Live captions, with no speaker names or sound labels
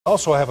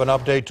Also have an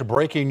update to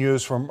breaking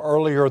news from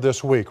earlier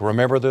this week.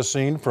 Remember this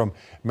scene from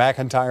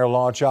McIntyre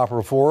Law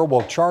Chopper 4?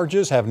 Well,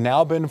 charges have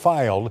now been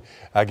filed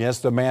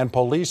against the man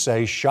police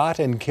say shot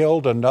and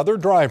killed another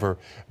driver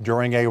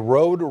during a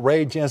road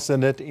rage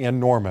incident in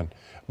Norman.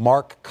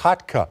 Mark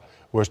Kotka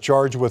was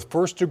charged with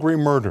first-degree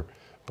murder.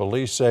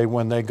 Police say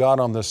when they got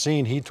on the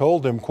scene, he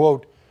told them,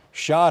 quote,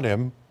 "Shot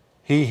him,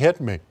 he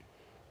hit me."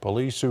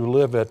 Police who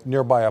live at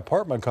nearby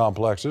apartment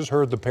complexes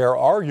heard the pair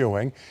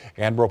arguing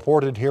and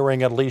reported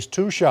hearing at least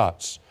 2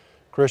 shots.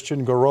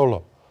 Christian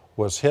Garolo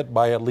was hit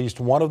by at least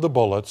one of the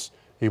bullets.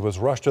 He was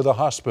rushed to the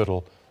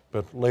hospital,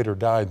 but later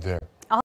died there.